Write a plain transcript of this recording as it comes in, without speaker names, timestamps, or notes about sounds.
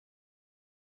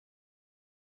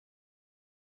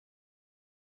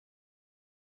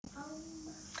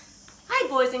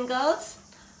boys and girls,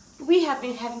 we have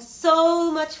been having so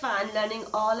much fun learning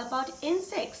all about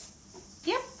insects.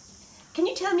 Yep. Can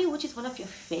you tell me which is one of your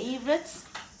favorites?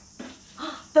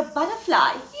 The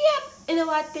butterfly. Yep. You know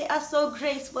what? They are so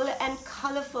graceful and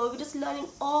colorful. We're just learning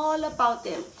all about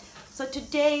them. So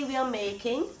today we are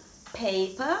making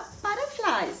paper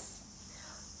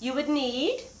butterflies. You would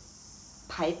need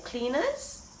pipe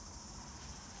cleaners,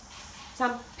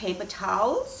 some paper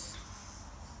towels,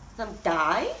 some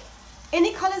dye,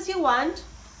 any colors you want,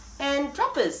 and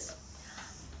droppers.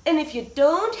 And if you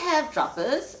don't have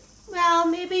droppers, well,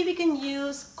 maybe we can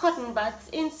use cotton buds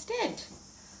instead.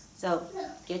 So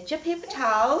get your paper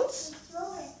towels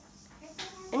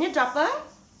and your dropper,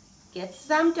 get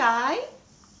some dye,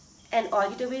 and all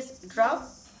you do is drop,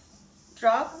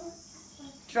 drop,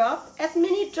 drop, as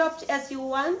many drops as you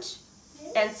want,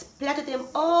 and splatter them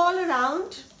all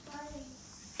around.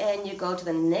 And you go to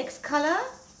the next color,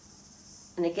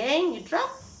 and again you drop,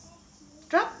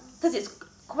 drop. This is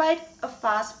quite a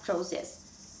fast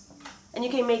process, and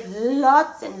you can make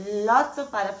lots and lots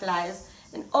of butterflies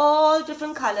in all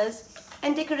different colors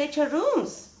and decorate your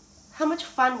rooms. How much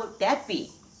fun would that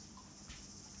be?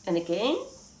 And again,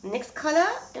 next color,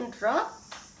 and drop,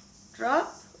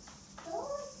 drop,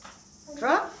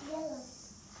 drop,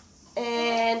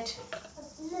 and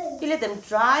you let them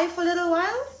dry for a little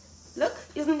while. Look,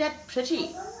 isn't that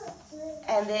pretty?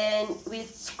 And then we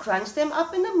scrunch them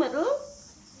up in the middle.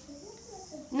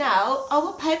 Now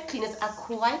our pipe cleaners are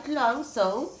quite long,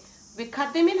 so we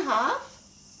cut them in half.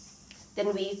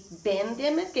 Then we bend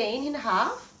them again in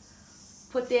half,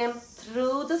 put them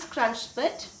through the scrunch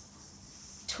bit,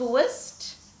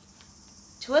 twist,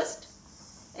 twist,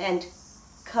 and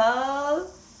curl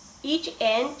each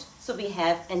end so we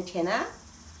have antenna.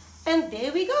 And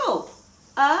there we go,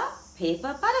 a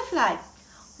paper butterfly.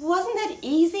 Wasn't that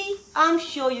easy? I'm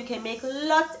sure you can make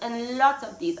lots and lots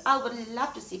of these. I would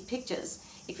love to see pictures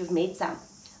if you've made some.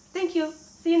 Thank you.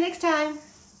 See you next time.